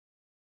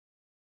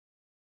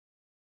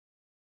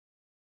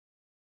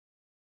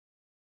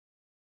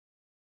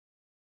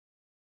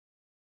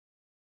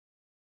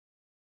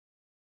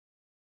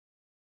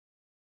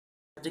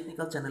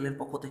Technical চ্যানেলের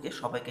পক্ষ থেকে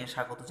সবাইকে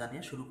স্বাগত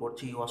জানিয়ে শুরু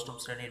করছি অষ্টম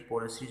শ্রেণীর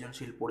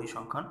সৃজনশীল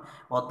পরিসংখ্যান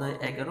অধ্যায়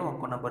 11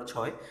 অঙ্ক নাম্বার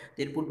 6।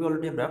 এর পূর্বে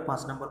অলরেডি আমরা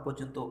 5 নম্বর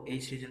পর্যন্ত এই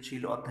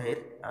সৃজনশীল অধ্যায়ের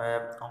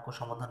অঙ্ক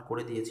সমাধান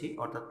করে দিয়েছি,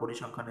 অর্থাৎ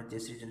পরিসংখ্যানের যে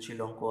সৃজনশীল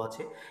অঙ্ক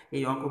আছে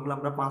এই অঙ্কগুলো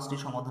আমরা 5টি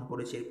সমাধান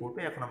করেছি এর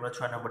পূর্বে। এখন আমরা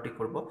 6 নম্বরটি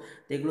করব।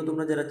 তো এগুলো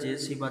তোমরা যারা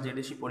জেএসসি বা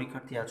জেডিসি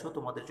পরীক্ষার্থী আছো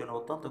তোমাদের জন্য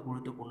অত্যন্ত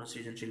গুরুত্বপূর্ণ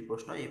সৃজনশীল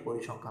প্রশ্ন এই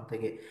পরিসংখ্যান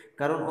থেকে।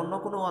 কারণ অন্য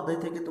কোনো অধ্যায়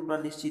থেকে তোমরা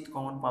নিশ্চিত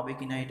কমন পাবে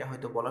কিনা এটা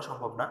হয়তো বলা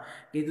সম্ভব না,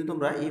 কিন্তু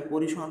তোমরা এই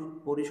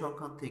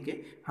পরিসংখ্যান থেকে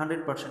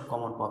 100%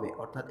 কমন পাবে।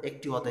 অর্থাৎ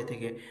একটি অধ্যায়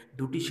থেকে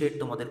দুটি সেট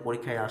তোমাদের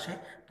পরীক্ষায় আসে,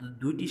 তো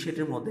দুইটি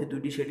সেটের মধ্যে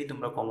দুইটি সেটই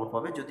তোমরা কমন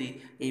পাবে যদি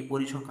এই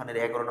পরিসংখ্যানের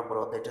 11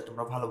 নম্বর অধ্যায়টা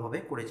তোমরা ভালোভাবে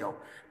করে যাও।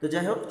 তো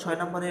যাই হোক, 6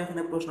 নম্বরে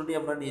এখানে প্রশ্নটি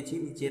আমরা নিয়েছি,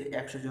 নিচের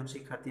 100 জন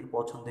শিক্ষার্থীর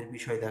পছন্দের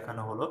বিষয়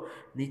দেখানো হলো।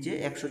 নিচে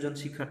 100 জন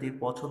শিক্ষার্থীর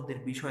পছন্দের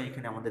বিষয়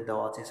এখানে আমাদের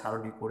দেওয়া আছে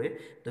সারণী করে।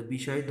 তো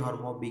বিষয়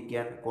ধর্ম,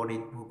 বিজ্ঞান,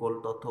 গণিত, ভূগোল,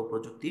 তথ্য ও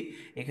প্রযুক্তি,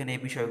 এখানে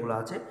এই বিষয়গুলো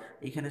আছে।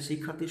 এখানে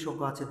শিক্ষার্থীর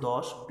সংখ্যা আছে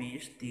 10,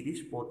 20, 30,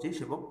 25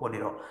 এবং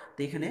 15। তো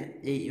এখানে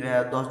এই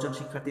 10 জন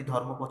শিক্ষার্থী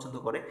ধর্ম পছন্দ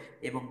করে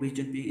এবং 20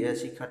 জন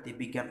শিক্ষার্থী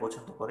বিজ্ঞান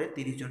পছন্দ করে,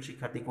 30 জন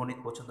শিক্ষার্থী গণিত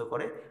পছন্দ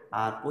করে,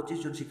 আর 25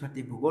 জন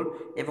শিক্ষার্থী ভূগোল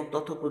এবং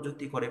তথ্য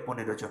প্রযুক্তি করে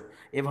 15 জন।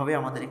 এভাবে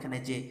আমাদের এখানে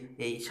যে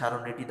এই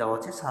সারণীটি দেওয়া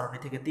আছে, সারণী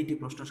থেকে 3টি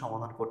প্রশ্ন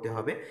সমাধান করতে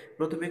হবে।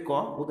 প্রথমে ক,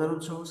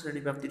 উদাহরণসহ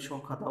শ্রেণীব্যাপ্তির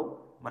সংখ্যা দাও।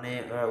 মানে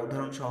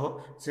উদাহরণসহ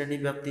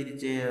শ্রেণীব্যাপ্তির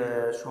যে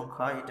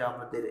সংখ্যা এটা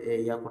আমাদের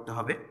করতে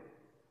হবে।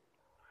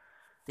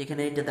 তো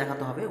এখানে এটা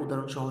দেখাতে হবে,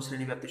 উদাহরণসহ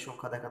শ্রেণীব্যাপ্তির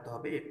সংখ্যা দেখাতে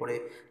হবে। এরপরে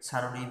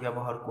সারণী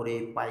ব্যবহার করে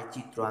পাই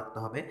চিত্র আঁকতে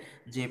হবে।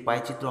 যে পাই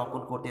চিত্র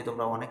অঙ্কন করতে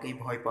তোমরা অনেকেই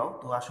ভয় পাও,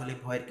 তো আসলে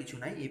ভয়ের কিছু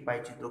নাই, এই পাই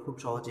চিত্র খুব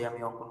সহজে আমি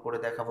অঙ্কন করে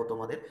দেখাবো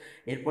তোমাদের।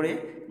 এরপরে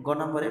গ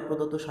নম্বরে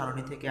প্রদত্ত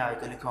সারণী থেকে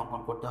আয়তলিখা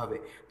অঙ্কন করতে হবে।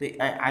 তো এই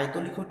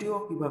আয়তলিখটিও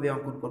কিভাবে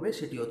অঙ্কন করবে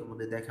সেটিও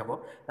তোমাদের দেখাবো।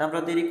 আমরা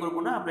দেরি করব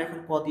না, আমরা এখন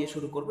ক দিয়ে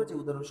শুরু করবো। যে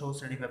উদাহরণসহ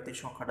শ্রেণীব্যাপ্তির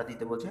সংখ্যাটা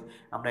দিতে বলছে,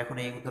 আমরা এখন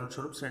এই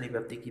উদাহরণস্বরূপ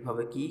শ্রেণীব্যাপ্তি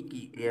কিভাবে কি কি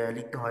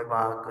লিখতে হয়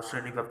বা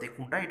শ্রেণীব্যাপ্তি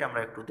কোনটা এটা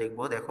আমরা একটু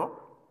দেখবো। দেখো,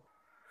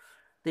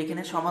 তো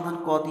এখানে সমাধান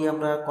ক দিয়ে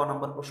আমরা ক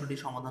নম্বর প্রশ্নটি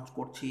সমাধান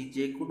করছি।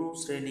 যে কোনো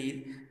শ্রেণীর,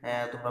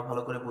 তোমরা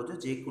ভালো করে বোঝো,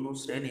 যে কোনো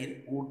শ্রেণীর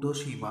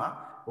ঊর্ধ্বসীমা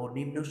ও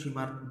নিম্ন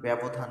সীমার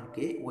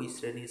ব্যবধানকে ওই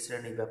শ্রেণীর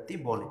শ্রেণীব্যাপ্তি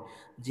বলে।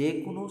 যে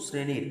কোনো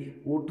শ্রেণীর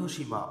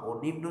ঊর্ধ্বসীমা ও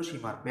নিম্ন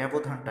সীমার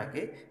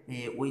ব্যবধানটাকে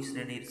ওই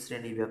শ্রেণীর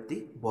শ্রেণীব্যাপ্তি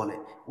বলে।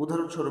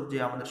 উদাহরণস্বরূপ যে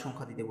আমাদের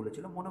সংখ্যা দিতে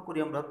বলেছিল, মনে করি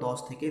আমরা 10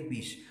 থেকে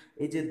 20।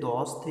 এই যে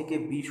 10 থেকে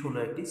 20 হলো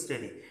একটি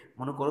শ্রেণী।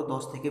 মনে করো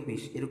 10 থেকে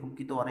 20, এরকম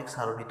কিন্তু অনেক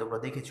সারণী তোমরা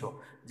দেখেছো,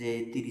 যে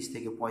 30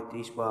 থেকে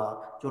 35 বা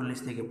 40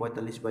 থেকে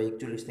 45 বা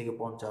 41 থেকে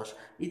 50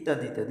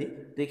 ইত্যাদি ইত্যাদি।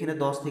 তো এখানে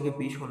 10 থেকে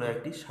 20 হলো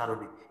একটি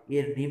সারণী।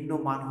 এর নিম্ন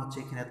মান হচ্ছে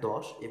এখানে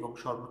 10 এবং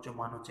সর্বোচ্চ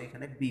মান হচ্ছে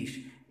এখানে 20,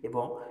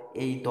 এবং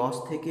এই 10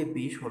 থেকে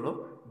 20 হলো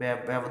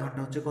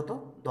ব্যবধানটা হচ্ছে কত,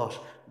 10।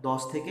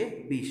 10 থেকে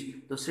 20,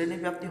 তো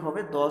শ্রেণীব্যাপ্তি হবে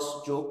 10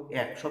 যোগ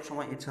 1।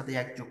 সবসময় এর সাথে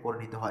 1 যোগ করে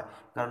নিতে হয়,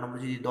 কারণ আমরা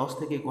যদি 10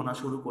 থেকে গোনা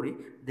শুরু করি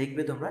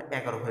দেখবে তোমরা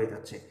 11 হয়ে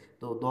যাচ্ছে।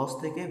 তো 10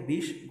 থেকে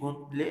 20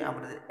 গুনলে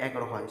আমাদের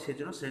 11 হয়,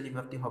 সেজন্য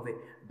শ্রেণীব্যাপ্তি হবে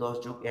 10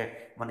 যোগ 1,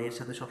 মানে এর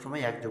সাথে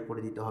সবসময় 1 যোগ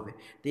করে দিতে হবে।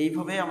 তো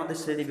এইভাবে আমাদের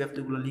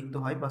শ্রেণীব্যাপ্তিগুলো লিখতে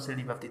হয় বা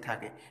শ্রেণীব্যাপ্তি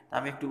থাকে। তা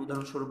আমি একটি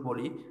উদাহরণস্বরূপ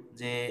বলি,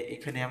 যে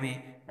এখানে আমি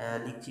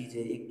লিখছি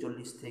যে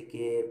 41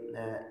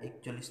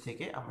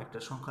 থেকে আমি একটা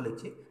সংখ্যা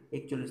লিখছি,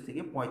 41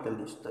 থেকে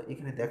 45। তো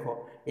এখানে দেখো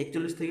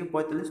 41 থেকে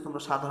 45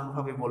 তোমরা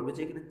সাধারণভাবে বলবে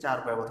যে এখানে 4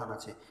 ব্যবধান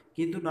আছে,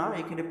 কিন্তু না,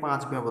 এখানে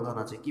 5 ব্যবধান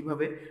আছে।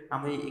 কিভাবে?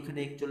 আমি এখানে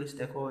 41,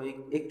 দেখো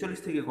 41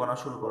 থেকে গণা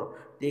শুরু করো।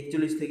 তো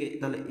 41 থেকে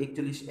তাহলে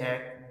 41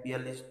 1,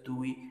 42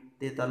 2,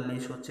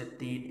 43 হচ্ছে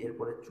 3,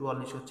 এরপরে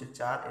 44 হচ্ছে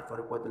 4,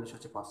 এরপরে 45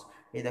 হচ্ছে 5।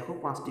 এই দেখো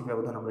 5টি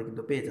ব্যবধান আমরা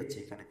কিন্তু পেয়ে যাচ্ছি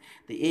এখানে।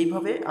 তো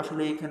এইভাবে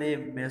আসলে এখানে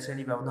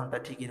শ্রেণী ব্যবধানটা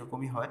ঠিক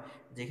এরকমই হয়,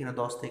 যে এখানে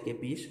 10 থেকে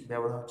 20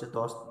 ব্যবধান হচ্ছে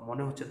 10,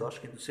 মনে হচ্ছে 10,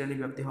 কিন্তু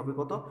শ্রেণীব্যাপ্তি হবে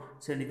কত?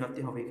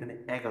 শ্রেণীব্যাপ্তি হবে এখানে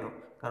 11,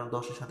 কারণ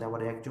 10-এর সাথে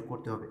আবার 1 যোগ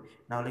করতে হবে,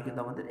 নাহলে কিন্তু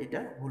আমাদের এটা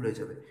ভুল হয়ে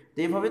যাবে। তো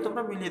এইভাবে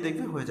তোমরা মিলিয়ে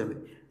দেখবে হয়ে যাবে।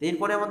 তো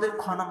এরপরে আমাদের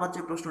খ নম্বর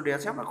যে প্রশ্নটি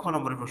আছে, আমরা খ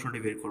নম্বরের প্রশ্নটি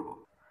বের করব।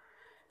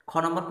 খ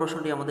নম্বর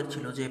প্রশ্নটি আমাদের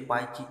ছিল যে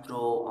পাইচিত্র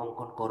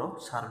অঙ্কন করো,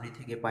 সারণী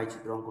থেকে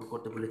পাইচিত্র অঙ্কন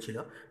করতে বলেছিল।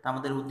 তা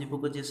আমাদের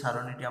উদ্দীপকের যে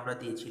সারণীটি আমরা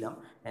দিয়েছিলাম,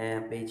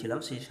 পেয়েছিলাম,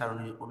 সেই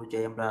সারণী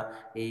অনুযায়ী আমরা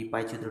এই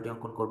পাইচিত্রটি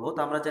অঙ্কন করব। তো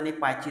আমরা জানি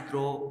পাইচিত্র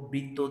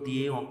বৃত্ত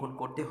দিয়ে অঙ্কন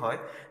করতে হয়।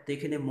 তো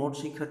এখানে মোট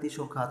শিক্ষার্থীর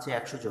সংখ্যা আছে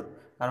 100 জন,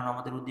 কারণ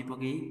আমাদের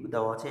উদ্দীপকেই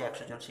দেওয়া আছে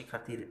 100 জন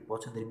শিক্ষার্থীর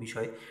পছন্দের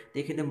বিষয়। তো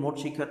এখানে মোট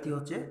শিক্ষার্থী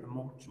হচ্ছে,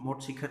 মোট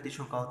শিক্ষার্থীর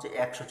সংখ্যা হচ্ছে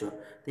 100 জন।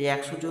 তো এই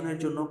 100 জনের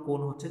জন্য কোণ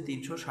হচ্ছে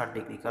 360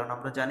 ডিগ্রি, কারণ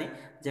আমরা জানি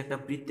যে একটা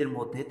বৃত্তের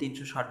মধ্যে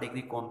 360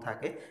 ডিগ্রি কোণ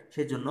থাকে।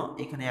 সেজন্য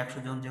এখানে 100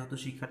 জন যেহেতু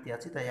শিক্ষার্থী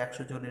আছে, তাই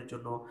 100 জনের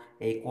জন্য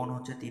এই কোণ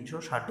হচ্ছে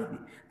 360 ডিগ্রি।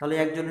 তাহলে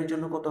একজনের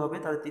জন্য কত হবে?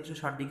 তাহলে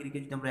 360 ডিগ্রিকে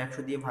যদি আমরা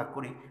 100 দিয়ে ভাগ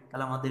করি,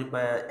 তাহলে আমাদের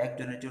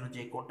একজনের জন্য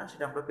যে কোণটা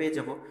সেটা আমরা পেয়ে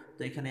যাব।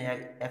 তো এখানে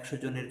 100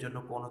 জনের জন্য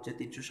কোণ হচ্ছে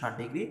 360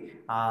 ডিগ্রি,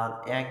 আর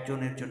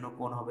একজনের জন্য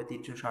কোণ হবে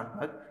 360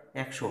 ভাগ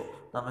 100।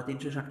 তো আমরা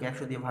 360কে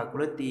 100 দিয়ে ভাগ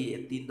করে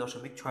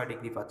 3.6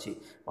 ডিগ্রি পাচ্ছি।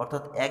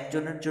 অর্থাৎ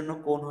একজনের জন্য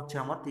কোণ হচ্ছে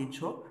আমার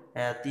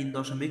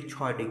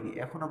 3.6 ডিগ্রি।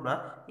 এখন আমরা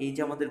এই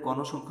যে আমাদের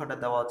গণসংখ্যাটা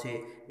দেওয়া আছে,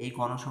 এই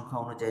গণসংখ্যা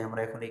অনুযায়ী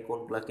আমরা এখন এই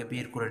কোণগুলোকে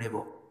বের করে নেব।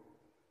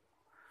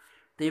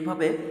 তো তো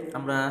এইভাবে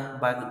আমরা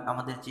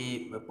আমাদের যে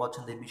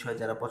পছন্দের বিষয়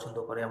যারা পছন্দ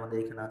করে, আমাদের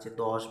এখানে আছে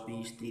 10,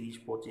 20, 30,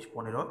 25,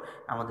 15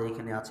 আমাদের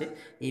এখানে আছে।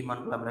 এই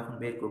মানগুলো আমরা এখন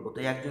বের করব। তো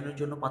একজনের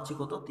জন্য পাচ্ছি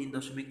কত,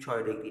 3.6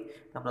 ডিগ্রি।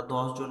 আমরা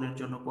 10 জনের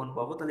জন্য কোণ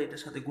পাবো, তাহলে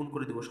এটার সাথে গুণ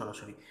করে দেবো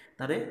সরাসরি।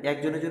 তাহলে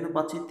একজনের জন্য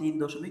পাচ্ছি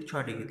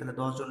 3.6 ডিগ্রি, তাহলে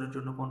 10 জনের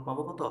জন্য কোণ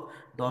পাবো কত,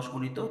 10 ×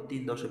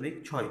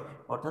 3.6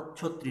 অর্থাৎ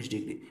 36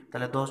 ডিগ্রি।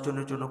 তাহলে 10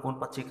 জনের জন্য কোণ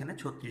পাচ্ছি এখানে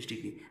 36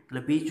 ডিগ্রি।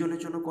 তাহলে 20 জনের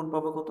জন্য কোণ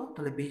পাবো কত,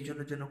 তাহলে 20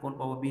 জনের জন্য কোণ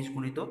পাবো 20 ×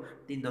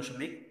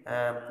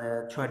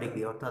 3.6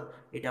 ডিগ্রি, অর্থাৎ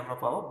এটা আমরা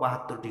পাবো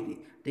 72 ডিগ্রি।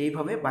 তো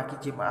এইভাবে বাকি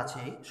যে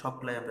আছে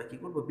সবগুলাই আমরা কি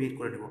করবো, বের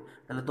করে নেব।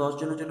 তাহলে 10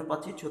 জনের জন্য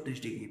পাচ্ছি 36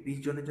 ডিগ্রি, 20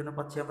 জনের জন্য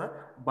পাচ্ছি আমরা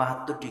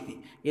 72 ডিগ্রি।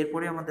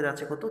 এরপরে আমাদের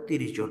আছে কত,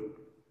 30 জন।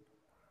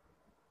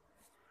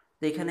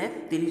 তো এখানে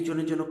 30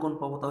 জনের জন্য কোণ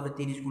পাবো, তাহলে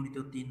 30 ×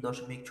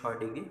 3.6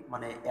 ডিগ্রি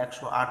মানে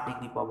 108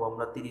 ডিগ্রি পাবো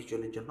আমরা 30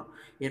 জনের জন্য।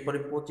 এরপরে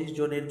 25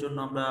 জনের জন্য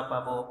আমরা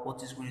পাবো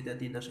 25 ×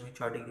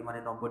 3.6 ডিগ্রি মানে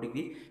 90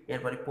 ডিগ্রি।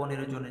 এরপরে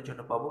 15 জনের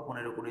জন্য পাবো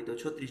 15 ×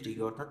 36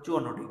 ডিগ্রি অর্থাৎ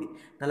 54 ডিগ্রি।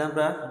 তাহলে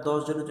আমরা 10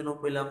 জনের জন্য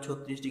পেলাম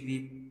 36 ডিগ্রি,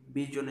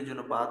 20 জনের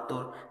জন্য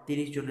 72,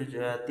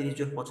 30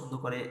 জন পছন্দ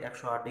করে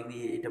 108 ডিগ্রি,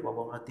 এটা পাবো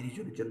আমরা 30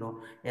 জনের জন্য।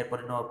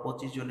 এরপরে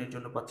 25 জনের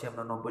জন্য পাচ্ছি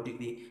আমরা 90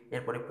 ডিগ্রি।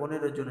 এরপরে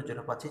 15 জনের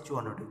জন্য পাচ্ছি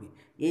 54 ডিগ্রি।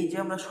 এই যে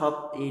আমরা সব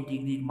এই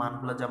ডিগ্রির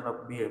মানগুলো যে আমরা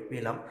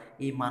পেলাম,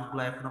 এই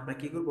মানগুলো এখন আমরা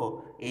কি করব,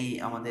 এই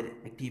আমাদের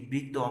একটি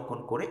বৃত্ত অঙ্কন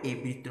করে এই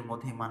বৃত্তের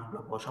মধ্যে এই মানগুলো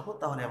বসাবো,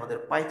 তাহলে আমাদের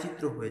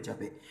পাইচিত্র হয়ে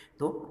যাবে।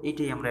 তো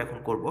এটাই আমরা এখন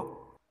করব।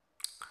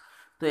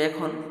 তো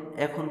এখন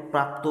এখন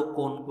প্রাপ্ত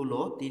কোণগুলো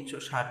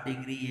 360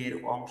 ডিগ্রি এর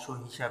অংশ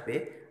হিসাবে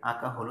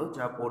আঁকা হলো,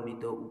 যা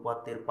বর্ণিত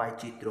উপাত্তের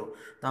পাইচিত্র।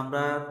 তো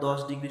আমরা 10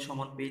 ডিগ্রি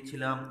সমান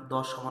পেয়েছিলাম,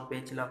 10 সমান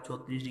পেয়েছিলাম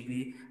 36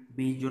 ডিগ্রি,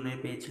 20 জনের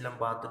পেয়েছিলাম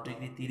 72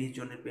 ডিগ্রি, 30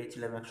 জনের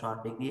পেয়েছিলাম 108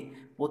 ডিগ্রি,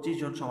 25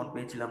 জন সমান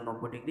পেয়েছিলাম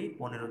 90 ডিগ্রি,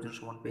 15 জন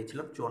সমান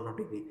পেয়েছিলাম 54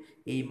 ডিগ্রি।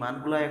 এই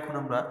মানগুলো এখন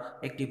আমরা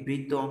একটি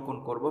বৃত্ত অঙ্কন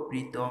করব।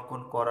 বৃত্ত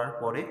অঙ্কন করার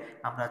পরে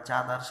আমরা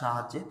চাঁদার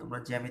সাহায্যে, তোমরা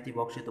জ্যামিতি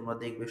বক্সে তোমরা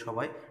দেখবে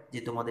সবাই যে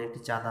তোমাদের একটি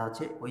চাঁদা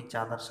আছে, ওই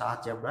চাঁদার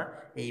সাহায্যে আমরা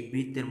এই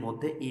বৃত্তের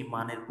মধ্যে এই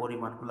মানের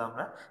পরিমাণগুলো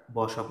আমরা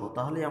বসাবো,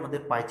 তাহলে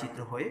আমাদের পাইচিত্র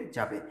হয়ে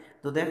যাবে।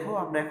 তো দেখো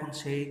আমরা এখন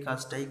সেই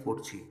কাজটাই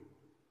করছি।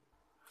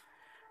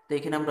 তো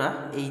এখানে আমরা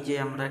এই যে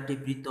আমরা একটি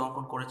বৃত্ত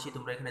অঙ্কন করেছি,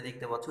 তোমরা এখানে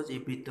দেখতে পাচ্ছ যে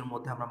এই বৃত্তের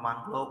মধ্যে আমরা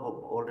মানগুলো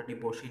অলরেডি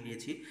বসিয়ে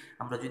নিয়েছি।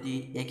 আমরা যদি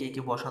একে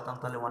একে বসাতাম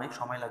তাহলে অনেক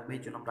সময় লাগবে,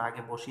 এই জন্য আমরা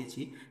আগে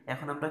বসিয়েছি।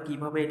 এখন আমরা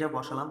কিভাবে এটা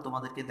বসালাম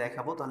তোমাদেরকে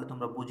দেখাবো, তাহলে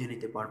তোমরা বুঝে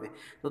নিতে পারবে।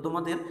 তো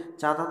তোমাদের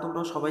চাঁদা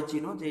তোমরা সবাই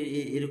চিনো যে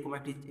এরকম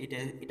একটি, এটা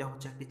এটা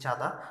হচ্ছে একটি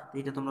চাঁদা। তো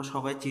এটা তোমরা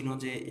সবাই চিনো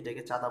যে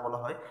এটাকে চাঁদা বলা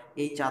হয়।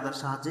 এই চাঁদার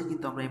সাহায্যে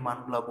কিন্তু আমরা এই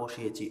মানগুলো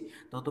বসিয়েছি।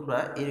 তো তোমরা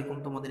এরকম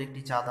তোমাদের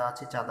একটি চাঁদা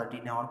আছে, চাঁদাটি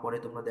নেওয়ার পরে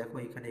তোমরা দেখো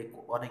এখানে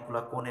অনেকগুলো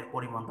কোণের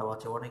পরিমাণ দেওয়া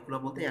আছে, অনেকগুলো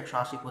বলতে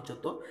 180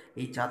 পর্যন্ত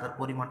এই চাঁদার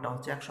পরিমাণটা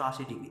হচ্ছে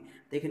 180 ডিগ্রি।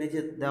 তো এখানে যে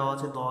দেওয়া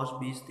আছে 10,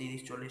 20, 30,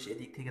 40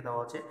 এদিক থেকে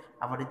দেওয়া আছে,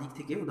 আবার এদিক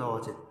থেকেও দেওয়া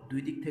আছে,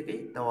 দুই দিক থেকেই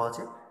দেওয়া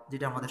আছে,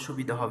 যেটা আমাদের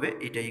সুবিধা হবে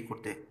এটাই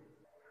করতে।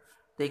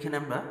 তো এখানে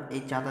আমরা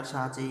এই চাঁদার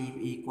সাহায্যে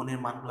এই কোণের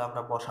মানগুলো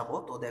আমরা বসাবো।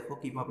 তো দেখো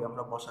কিভাবে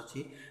আমরা বসাচ্ছি।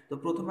 তো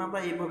প্রথমে আমরা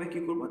এইভাবে কি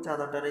করব,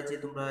 চাঁদাটারে যে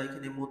তোমরা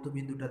এখানে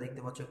মধ্যবিন্দুটা দেখতে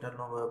পাচ্ছ, একটা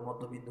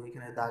মধ্যবিন্দু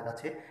এখানে দাগ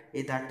আছে,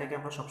 এই দাগটাকে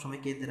আমরা সবসময়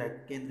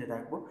কেন্দ্রে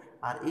রাখবো।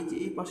 আর এই যে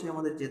এই পাশে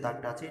আমাদের যে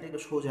দাগটা আছে এটাকে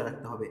সোজা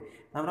রাখতে হবে।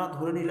 আমরা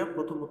ধরে নিলাম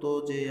প্রথমত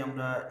যে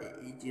আমরা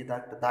এই যে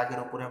দাগের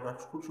উপরে আমরা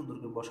খুব সুন্দর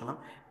করে বসালাম,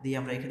 দিয়ে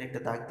আমরা এখানে একটা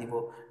দাগ দিব।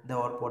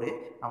 দেওয়ার পরে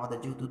আমাদের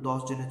যেহেতু 10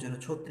 জনের জন্য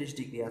 36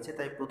 ডিগ্রি আছে,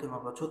 তাই প্রথমে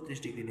আমরা 36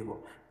 ডিগ্রি নেব।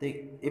 তো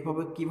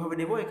এভাবে কিভাবে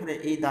নেব, এখানে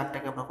এই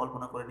দাগটাকে আমরা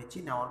কল্পনা করে নিচ্ছি।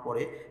 নেওয়ার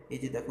পরে এই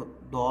যে দেখো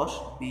 10,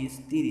 20,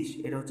 30,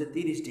 এটা হচ্ছে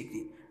 30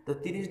 ডিগ্রি। তো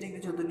 30 ডিগ্রি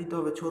যদি নিতে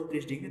হবে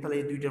 36 ডিগ্রি, তাহলে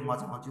এই দুইটার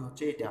মাঝামাঝি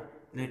হচ্ছে এটা,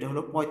 তাহলে এটা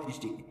হলো 35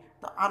 ডিগ্রি।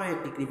 তো আরও 1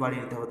 ডিগ্রি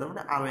বাড়িয়ে নিতে হবে, তার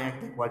মানে আরও এক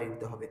দাগ বাড়িয়ে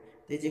নিতে হবে।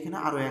 তো এই যেখানে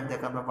আরও এক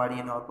দাগ আমরা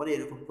বাড়িয়ে নেওয়ার পরে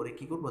এরকম করে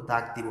কি করব,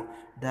 দাগ দিব।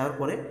 দেওয়ার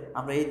পরে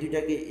আমরা এই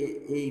দুইটাকে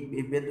এই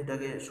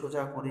বিন্দুটাকে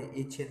সোজা করে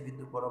এই ছেদ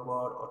বিন্দু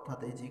বরাবর, অর্থাৎ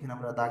এই যেখানে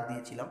আমরা দাগ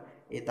দিয়েছিলাম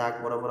এই দাগ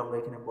বরাবর আমরা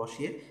এখানে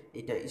বসিয়ে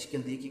এটা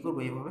স্কেল দিয়ে কি করবো,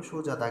 এইভাবে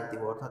সোজা দাগ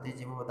দিব। অর্থাৎ এই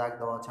যেভাবে দাগ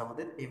দেওয়া আছে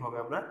আমাদের এইভাবে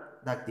আমরা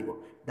দাগ দিব।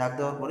 দাগ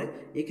দেওয়ার পরে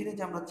এখানে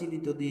যে আমরা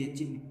চিহ্নিত দিয়ে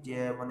যে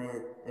মানে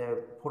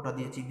ফোঁটা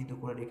দিয়ে চিহ্নিত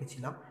করে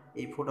রেখেছিলাম,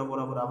 এই ফোঁটা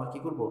বরাবর আবার কি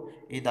করব,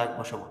 এই দাগ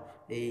বসাবো।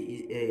 এই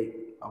এই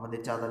আমাদের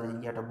চাঁদার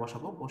ইয়াটা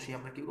বসাবো, বসিয়ে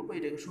আমরা কি করবো,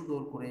 এটাকে সুন্দর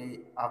করে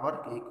আবার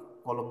এই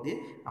কলম দিয়ে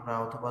আমরা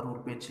অথবা রুল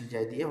পেন্সিল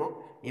যাই দিয়ে হোক,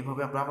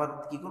 এইভাবে আমরা আবার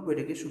কি করবো,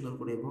 এটাকে সুন্দর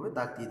করে এইভাবে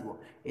দাগ দিয়ে দেবো।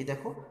 এই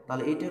দেখো,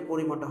 তাহলে এইটার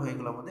পরিমাণটা হয়ে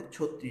গেল আমাদের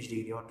 36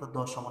 ডিগ্রি, অর্থাৎ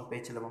 10 সমান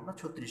পেয়েছিলাম আমরা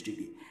 36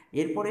 ডিগ্রি।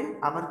 এরপরে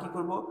আবার কি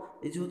করব,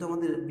 এই যেহেতু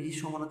আমাদের 20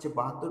 সমান আছে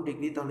 72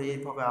 ডিগ্রি, তাহলে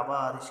এইভাবে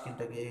আবার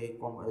স্কেলটাকে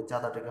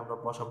চাঁদাটাকে আমরা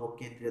বসাবো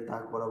কেন্দ্রের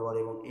দাগ বরাবর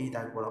এবং এই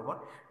দাগ বরাবর।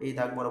 এই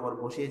দাগ বরাবর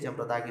বসিয়ে যে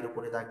আমরা দাগের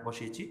উপরে দাগ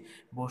বসিয়েছি,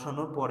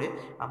 বসানোর পরে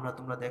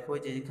তোমরা দেখো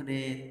যে এখানে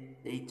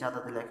এই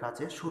চাঁদাতে লেখা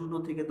আছে 0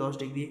 থেকে 10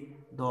 ডিগ্রি,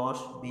 10,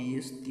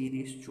 20,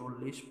 30,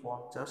 40,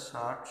 50,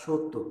 60,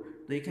 70।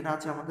 তো এখানে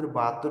আছে আমাদের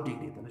 72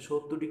 ডিগ্রি, তাহলে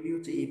 70 ডিগ্রি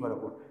হচ্ছে এই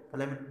বরাবর।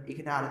 তাহলে আমি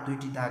এখানে আরো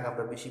দুইটি দাগ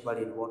আমরা বেশি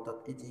বাড়িয়ে নেবো, অর্থাৎ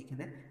এই যে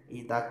এখানে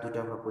এই দাগ দুটো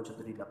আমরা পর্যন্ত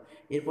নিলাম।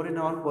 এরপরে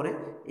নেওয়ার পরে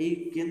এই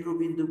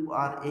কেন্দ্রবিন্দু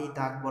আর এই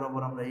দাগ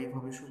বরাবর আমরা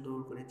এইভাবে সুন্দর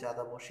করে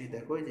চাঁদা বসিয়ে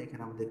দেখো যে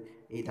এখানে আমাদের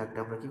এই দাগটা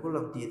আমরা কি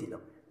করলাম, দিয়ে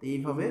দিলাম। তো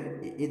এইভাবে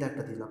এই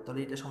দাগটা দিলাম, তাহলে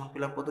এটা সমান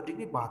পেলাম কত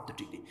ডিগ্রি, 72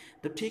 ডিগ্রি।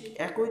 তো ঠিক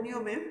একই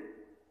নিয়মে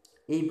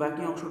এই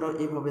বাকি অংশটা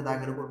এইভাবে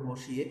দাগের উপর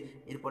বসিয়ে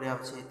এরপরে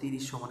আছে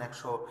 30 সমান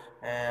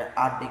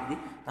 108 ডিগ্রি।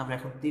 তো আমরা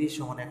এখন 30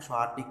 সমান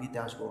 108 ডিগ্রিতে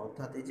আসবো,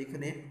 অর্থাৎ এই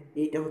যেখানে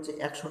এইটা হচ্ছে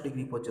 100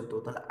 ডিগ্রি পর্যন্ত,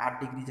 তাহলে 8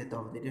 ডিগ্রি যেতে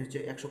হবে, এটা হচ্ছে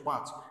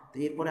 105। তো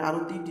এরপরে আরও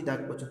 3টি দাগ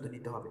পর্যন্ত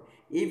নিতে হবে।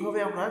 এইভাবে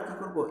আমরা কি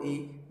করব,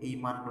 এই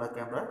মানগুলোকে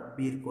আমরা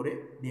বের করে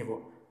নেব।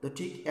 তো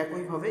ঠিক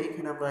একইভাবে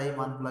এখানে আমরা এই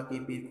মানগুলোকে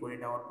বের করে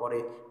নেওয়ার পরে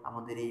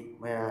আমাদের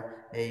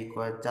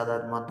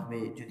চাঁদার মাধ্যমে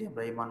যদি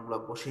আমরা এই মানগুলো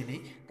বসিয়ে নিই,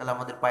 তাহলে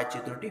আমাদের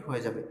পাইচিত্রটি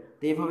হয়ে যাবে।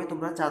 তো এইভাবে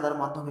তোমরা চাঁদার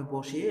মাধ্যমে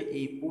বসিয়ে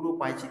এই পুরো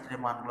পাইচিত্রের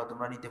মানগুলো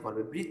তোমরা নিতে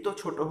পারবে। বৃত্ত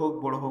ছোট হোক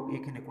বড় হোক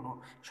এখানে কোনো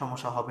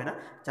সমস্যা হবে না,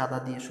 চাঁদা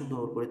দিয়ে সুন্দর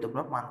করে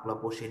তোমরা মানগুলো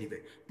বসিয়ে নিবে।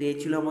 তো এই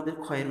ছিল আমাদের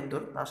ক্ষয়ের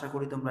উত্তর। আশা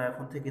করি তোমরা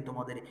এখন থেকে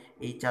তোমাদের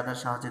এই চাঁদার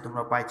সাহায্যে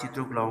তোমরা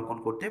পাইচিত্রগুলো অঙ্কন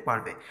করতে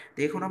পারবে। তো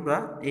এখন আমরা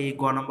এই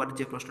গ নম্বরের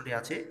যে প্রশ্নটি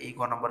আছে, এই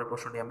গ নম্বরের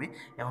প্রশ্নটি আমি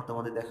এখন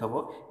তোমাদের দেখাবো।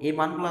 এই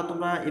মানগুলো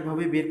তোমরা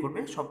এভাবে বের করবে,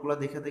 সবগুলো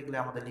দেখে দেখলে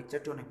আমাদের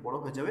লেকচারটি অনেক বড়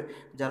হয়ে যাবে,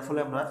 যার ফলে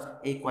আমরা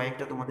এই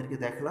কয়েকটা তোমাদেরকে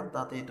দেখালাম,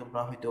 তাতে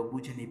তোমরা হয়তো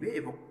বুঝে নিবে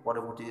এবং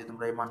পরবর্তীতে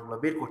তোমরা এই মানগুলো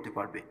বের করতে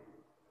পারবে।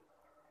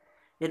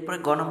 এরপরে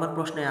গ নম্বর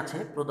প্রশ্নে আছে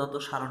প্রদত্ত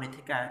সারণী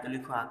থেকে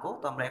আয়তলিখ আঁকো।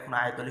 তো আমরা এখন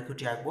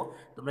আয়তলিখটি আঁকবো।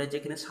 তোমরা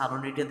যেখানে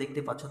সারণীটা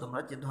দেখতে পাচ্ছ তোমরা,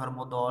 যে ধর্ম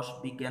 10,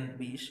 বিজ্ঞান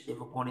 20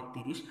 এবং গণিত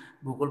 30,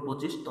 ভূগোল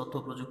 25, তথ্য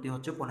প্রযুক্তি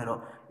হচ্ছে 15।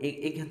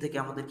 এইখান থেকে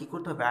আমাদের কি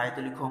করতে হবে,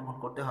 আয়তলিখ অঙ্কন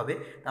করতে হবে।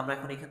 তো আমরা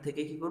এখন এখান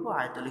থেকে কি করব,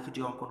 আয়তলিখটি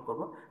অঙ্কন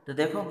করব। তো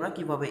দেখো আমরা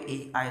কিভাবে এই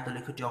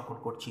আয়তলিখটি অঙ্কন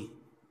করছি।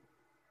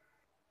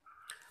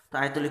 তো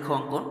আয়তলিখ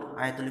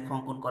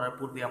অঙ্কন করার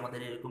পূর্বে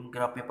আমাদের এরকম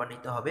গ্রাফ পেপার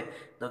নিতে হবে।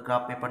 তো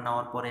গ্রাফ পেপার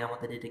নেওয়ার পরে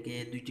আমাদের এটাকে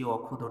দুইটি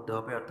অক্ষ ধরতে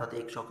হবে, অর্থাৎ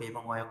এক্স অক্ষ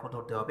এবং ওয়াই অক্ষ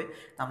ধরতে হবে।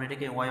 তো আমরা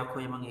এটাকে ওয়াই অক্ষ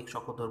এবং এক্স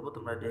অক্ষ ধরবো।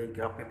 তোমরা এই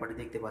গ্রাফ পেপারে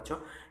দেখতে পাচ্ছ।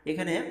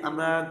 এখানে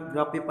আমরা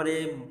গ্রাফ পেপারে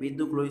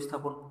বিন্দুগুলো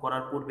স্থাপন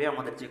করার পূর্বে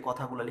আমাদের যে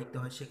কথাগুলো লিখতে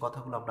হয় সেই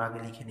কথাগুলো আমরা আগে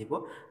লিখে নিব।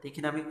 তো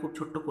এখানে আমি খুব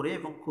ছোট্ট করে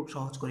এবং খুব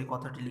সহজ করে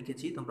কথাটি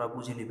লিখেছি, তোমরা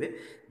বুঝে নিবে।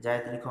 যে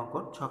আয়তলিখ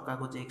অঙ্কন, ছক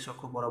কাগজে এক্স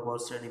অক্ষ বরাবর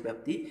শ্রেণী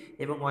ব্যাপ্তি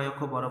এবং ওয়াই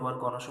অক্ষ বরাবর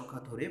গণসংখ্যা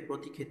ধরে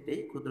প্রতি ক্ষেত্রে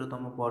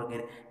ক্ষুদ্রতম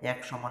বর্গের 1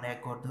 সমান 1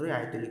 ঘর ধরে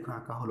আয়তলিখ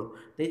আঁকা হলো।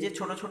 তো এই যে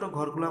ছোট ছোট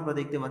ঘরগুলো আমরা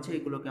দেখতে পাচ্ছি,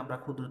 এগুলোকে আমরা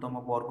ক্ষুদ্রতম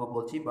বর্গ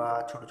বলছি বা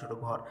ছোট ছোট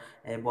ঘর,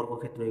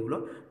 বর্গক্ষেত্র এগুলো।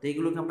 তো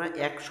এগুলোকে আমরা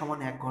 1 সমান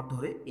 1 ঘর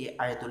ধরে এই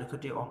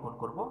আয়তলিখটি অঙ্কন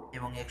করব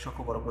এবং এক্স অক্ষ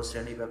বরাবর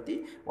শ্রেণী ব্যাপ্তি,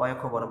 ওয়াই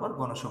অক্ষ বরাবর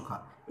গণসংখ্যা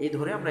এই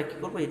ধরে আমরা কি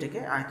করব, এটাকে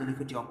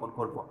আয়তলিখটি অঙ্কন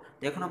করব।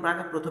 তো এখন আমরা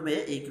আগে প্রথমে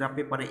এই গ্রাফ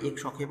পেপারে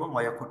এক্স অক্ষ এবং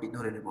ওয়াই অক্ষটি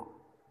ধরে নেব।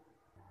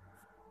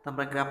 তো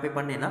আমরা গ্রাফ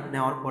পেপার নিলাম,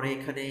 নেওয়ার পরে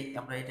এখানে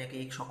আমরা এটাকে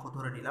এক্স অক্ষ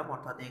ধরে নিলাম,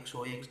 অর্থাৎ এক্স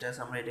ও এক্স ড্যাশ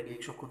আমরা এটাকে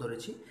এক্স অক্ষ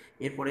ধরেছি।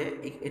 এরপরে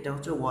এটা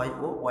হচ্ছে ওয়াই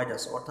ও ওয়াই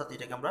ড্যাশ, অর্থাৎ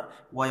এটাকে আমরা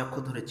ওয়াই অক্ষ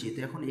ধরেছি। তো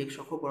এখন এক্স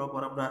অক্ষ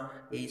বরাবর আমরা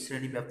এই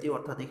শ্রেণী ব্যাপ্তি,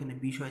 অর্থাৎ এখানে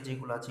বিষয়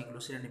যেগুলো আছে এগুলো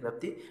শ্রেণী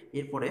ব্যাপ্তি।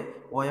 এরপরে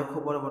ওয়াই অক্ষ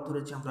বরাবর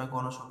ধরেছি আমরা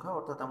গণসংখ্যা,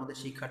 অর্থাৎ আমাদের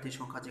শিক্ষার্থীর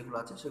সংখ্যা যেগুলো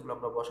আছে সেগুলো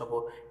আমরা বসাবো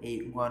এই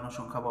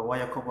গণসংখ্যা বা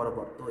ওয়াই অক্ষ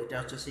বরাবর। তো এটা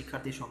হচ্ছে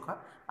শিক্ষার্থীর সংখ্যা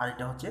আর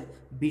এটা হচ্ছে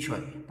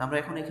বিষয়। তো আমরা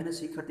এখন এখানে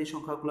শিক্ষার্থীর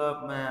সংখ্যাগুলো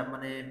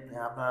মানে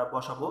আমরা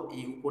বসাবো,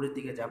 এই উপরের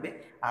দিকে যাবে,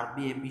 আর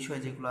বিষয়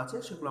যেগুলো আছে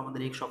সেগুলো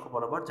আমাদের এক্স অক্ষ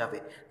বরাবর যাবে।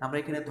 আমরা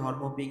এখানে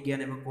ধর্ম, বিজ্ঞান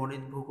এবং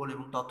গণিত, ভূগোল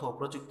এবং তথ্য ও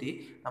প্রযুক্তি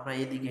আমরা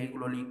এদিকে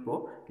এগুলো লিখবো।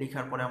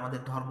 লেখার পরে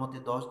আমাদের ধর্মতে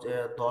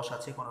 10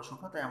 আছে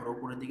গণসংখ্যা, তাই আমরা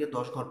উপরের দিকে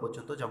 10 ঘর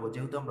পর্যন্ত যাব।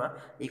 যেহেতু আমরা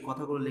এই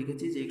কথাগুলো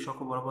লিখেছি যে এক্স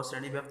অক্ষ বরাবর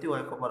শ্রেণী ব্যাপ্তি,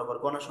 ওয়াই অক্ষ বরাবর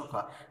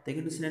গণসংখ্যা, তো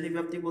এখানে শ্রেণী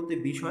ব্যাপ্তি বলতে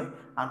বিষয়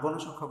আর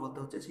গণসংখ্যা বলতে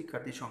হচ্ছে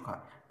শিক্ষার্থীর সংখ্যা।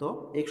 তো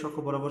এক্স অক্ষ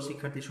বরাবর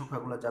শিক্ষার্থীর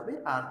সংখ্যাগুলো যাবে,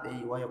 আর এই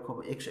ওয়াই অক্ষ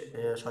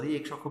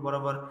এক্স অক্ষ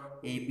বরাবর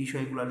এই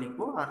বিষয়গুলো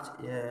লিখবো, আর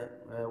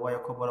ওয়াই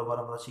অক্ষ বরাবর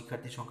আমরা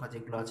শিক্ষার্থীর সংখ্যা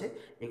যেগুলো আছে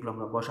এগুলো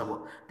আমরা বসাবো।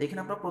 তো এখানে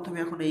আমরা প্রথমে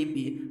এখন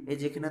এই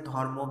যেখানে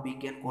ধর্ম,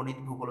 বিজ্ঞান, গণিত,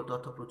 ভূগোল,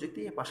 তথ্য প্রযুক্তি,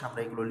 এর পাশে আমরা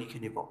এগুলো লিখে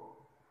নিব।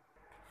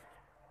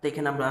 তো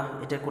এখানে আমরা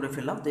এটা করে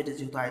ফেললাম। তো এটা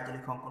যেহেতু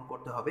আয়তলিখ অঙ্কন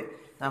করতে হবে,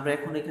 তো আমরা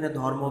এখন এখানে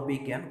ধর্ম,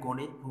 বিজ্ঞান,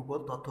 গণিত, ভূগোল,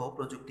 তথ্য ও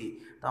প্রযুক্তি।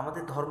 তো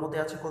আমাদের ধর্মতে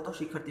আছে কত,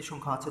 শিক্ষার্থীর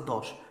সংখ্যা আছে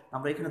 10।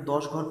 আমরা এখানে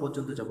 10 ঘর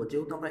পর্যন্ত যাব,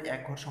 যেহেতু আমরা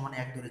 1 ঘর সমান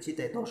 1 ধরেছি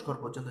তাই 10 ঘর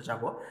পর্যন্ত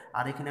যাব।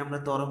 আর এখানে আমরা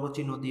তরঙ্গ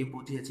চিহ্ন দিয়ে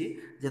বুঝিয়েছি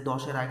যে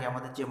 10-এর আগে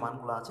আমাদের যে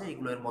মানগুলো আছে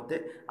এগুলো এর মধ্যে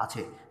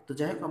আছে। তো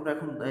যাই হোক, আমরা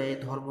এখন এই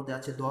ধর্মতে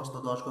আছে 10, তো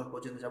 10 ঘর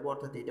পর্যন্ত যাব,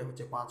 অর্থাৎ এটা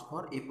হচ্ছে 5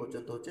 ঘর, এই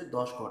পর্যন্ত হচ্ছে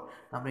 10 ঘর।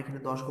 আমরা এখানে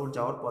 10 ঘর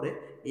যাওয়ার পরে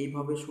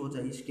এইভাবে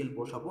সোজা স্কেল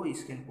বসাবো,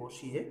 স্কেল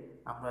বসিয়ে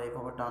আমরা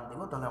এইভাবে টান দিব,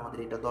 তাহলে আমাদের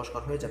এটা 10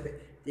 ঘর হয়ে যাবে।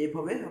 তো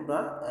এইভাবে আমরা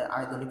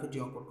আয়তলিখটি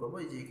অঙ্কন করবো।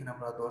 এই যে এখানে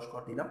আমরা 10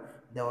 ঘর দিলাম,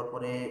 দেওয়ার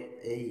পরে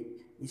এই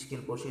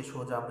স্কেল বসিয়ে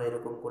সোজা আমরা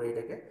এরকম করে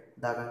এটাকে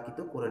দাগাঙ্কিত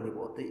করে নিব।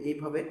 তো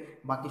এইভাবে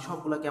বাকি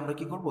সবগুলোকে আমরা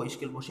কি করব,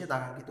 স্কেল বসিয়ে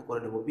দাগাঙ্কিত করে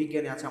নেব।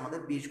 বিজ্ঞানে আছে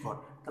আমাদের 20 ঘর,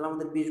 তাহলে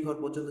আমাদের 20 ঘর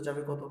পর্যন্ত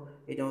যাবে কত,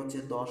 এটা হচ্ছে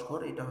 10 ঘর,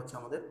 এটা হচ্ছে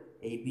আমাদের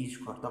এই 20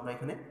 ঘর। তো আমরা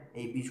এখানে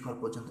এই 20 ঘর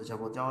পর্যন্ত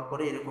যাব, যাওয়ার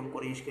পরে এরকম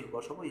করে স্কেল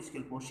বসাবো,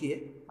 স্কেল বসিয়ে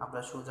আমরা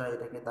সোজা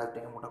এটাকে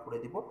দাগটাকে মোটা করে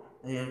দিব।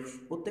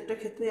 প্রত্যেকটা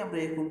ক্ষেত্রে আমরা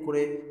এরকম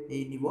করে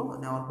এই নিব,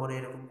 নেওয়ার পরে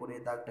এরকম করে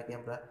দাগটাকে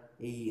আমরা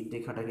এই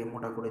রেখাটাকে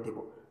মোটা করে দেব।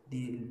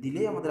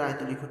 দিলেই আমাদের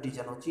আয়তলিখটি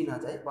যেন চিনা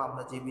যায় বা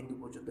আমরা যে বিন্দু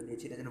পর্যন্ত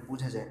নিয়েছি এটা যেন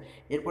বোঝা যায়।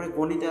 এরপরে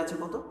গণিতে আছে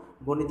কত,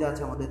 গণিতে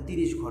আছে আমাদের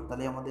 30 ঘর,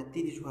 তাহলে আমাদের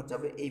 30 ঘর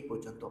যাবে এই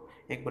পর্যন্ত,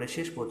 একবারে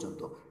শেষ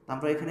পর্যন্ত। তো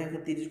আমরা এখানে একটা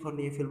 30 ঘর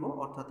নিয়ে ফেলবো,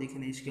 অর্থাৎ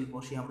এখানে স্কেল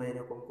বসিয়ে আমরা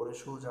এরকম করে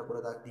সোজা করে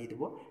দাগ দিয়ে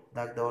দেবো।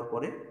 দাগ দেওয়ার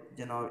পরে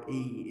যেন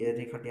এই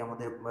রেখাটি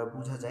আমাদের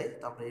বোঝা যায়,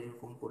 তো আমরা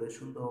এরকম করে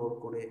সুন্দর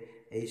করে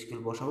এই স্কেল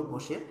বসাবো,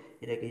 বসিয়ে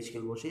এটাকে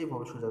স্কেল বসিয়ে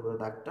এভাবে সোজা করে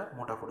দাগটা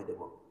মোটা করে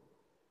দেবো।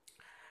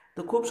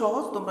 তো খুব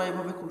সহজ, তোমরা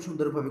এভাবে খুব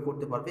সুন্দরভাবে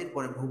করতে পারবে।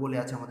 এরপরে ভূগোলে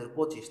আছে আমাদের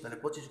 25, তাহলে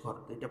 25 ঘর,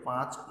 তো এটা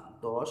 5,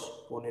 10,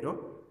 15,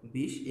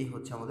 20, এই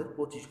হচ্ছে আমাদের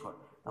 25 ঘর।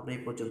 আমরা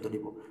এই পর্যন্ত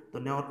নিব। তো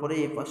নেওয়ার পরে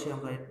এই পাশে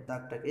আমরা এই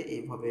দাগটাকে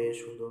এইভাবে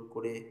সুন্দর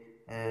করে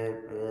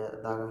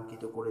দাগ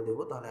অঙ্কিত করে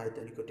দেবো, তাহলে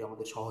আয়তনিকটি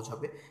আমাদের সহজ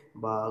হবে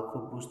বা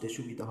খুব বুঝতে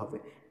সুবিধা হবে।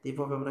 তো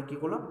এইভাবে আমরা কী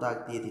করলাম, দাগ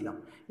দিয়ে দিলাম।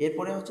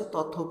 এরপরে হচ্ছে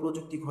তথ্য ও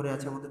প্রযুক্তি ঘরে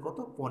আছে আমাদের কত,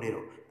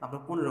 15। আমরা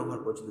 15 ঘর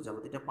পর্যন্ত যাবো।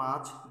 এটা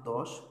 5,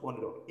 10,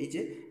 15, এই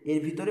যে এর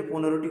ভিতরে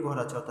 15টি ঘর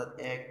আছে, অর্থাৎ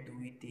 1, 2,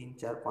 3,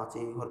 4, 5,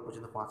 এই ঘর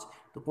পর্যন্ত 5,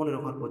 তো 15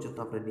 ঘর পর্যন্ত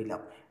আমরা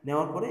নিলাম।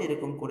 নেওয়ার পরে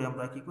এরকম করে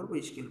আমরা কি করব,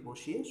 স্কেল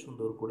বসিয়ে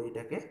সুন্দর করে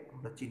এটাকে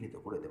আমরা চিহ্নিত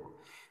করে দেব,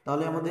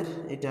 তাহলে আমাদের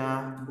এটা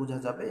বোঝা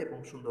যাবে এবং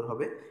সুন্দর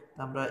হবে। তো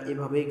আমরা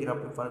এভাবেই গ্রাফ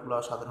পেপারগুলো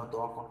সাধারণত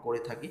অঙ্কন করে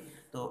থাকি।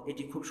 তো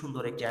এটি খুব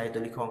সুন্দর একটি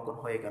আয়তলিক অঙ্কন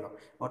হয়ে গেল।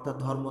 অর্থাৎ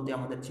ধর্মতে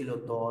আমাদের ছিল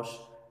 10,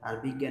 আর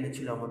বিজ্ঞানে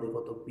ছিল আমাদের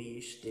কত,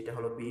 20, এটা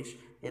হলো 20।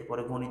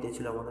 এরপরে গণিতে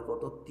ছিল আমাদের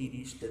কত,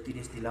 30, তো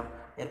 30 দিলাম।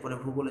 এরপরে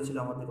ভূগোলে ছিল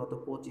আমাদের কত,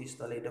 25,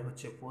 তাহলে এটা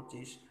হচ্ছে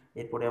 25।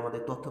 এরপরে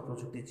আমাদের তথ্য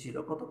প্রযুক্তি ছিল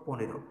কত,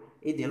 15।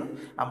 এই দিল,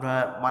 আমরা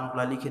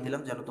মানগুলা লিখে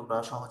দিলাম যেন তোমরা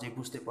সহজেই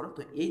বুঝতে পারো।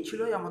 তো এই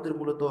ছিলই আমাদের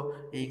মূলত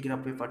এই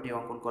গ্রাফ পেপারটি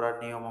অঙ্কন করার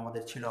নিয়ম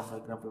আমাদের ছিল। আমরা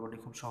গ্রাফ পেপারটি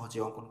খুব সহজে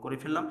অঙ্কন করে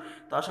ফেললাম।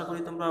 তো আশা করি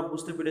তোমরা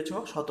বুঝতে পেরেছো।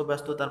 শত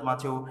ব্যস্ততার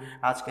মাঝেও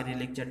আজকের এই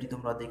লেকচারটি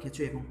তোমরা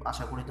দেখেছো এবং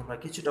আশা করি তোমরা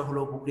কিছুটা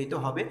হলেও উপকৃত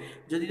হবে।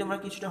 যদি তোমরা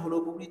কিছুটা হলেও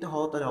উপকৃত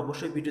হও তাহলে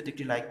অবশ্যই ভিডিওতে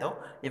একটি লাইক দাও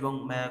এবং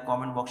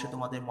কমেন্ট বক্সে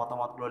তোমাদের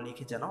মতামতগুলো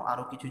লিখে জানাও।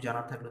 আরও কিছু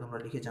জানার থাকলে তোমরা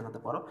লিখে জানাতে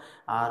পারো।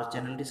 আর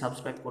চ্যানেলটি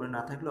সাবস্ক্রাইব করে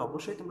না থাকলে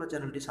অবশ্যই তোমরা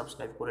চ্যানেলটি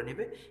সাবস্ক্রাইব করে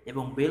নেবে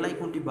এবং বেল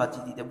আইকনটি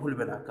বাজিয়ে দিতে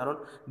ভুলবে না, কারণ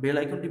বেল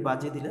আইকনটি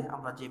বাজিয়ে দিলে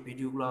আমরা যে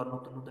ভিডিওগুলো,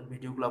 নতুন নতুন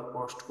ভিডিওগুলো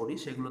পোস্ট করি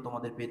সেগুলো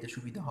তোমাদের পেতে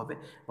সুবিধা হবে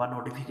বা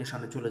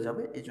নোটিফিকেশানে চলে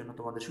যাবে, এই জন্য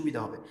তোমাদের সুবিধা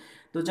হবে।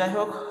 তো যাই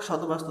হোক,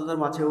 শত ব্যস্ততার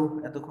মাঝেও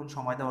এতক্ষণ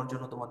সময় দেওয়ার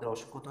জন্য তোমাদের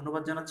অসংখ্য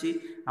ধন্যবাদ জানাচ্ছি।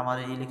 আমার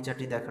এই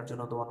লেকচারটি দেখার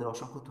জন্য তোমাদের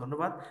অসংখ্য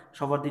ধন্যবাদ।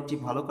 সবার দিনটি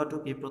ভালো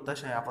কাটুক এই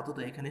প্রত্যাশায় আপাতত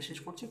এখানে শেষ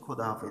করছি।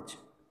 খোদা হাফেজ।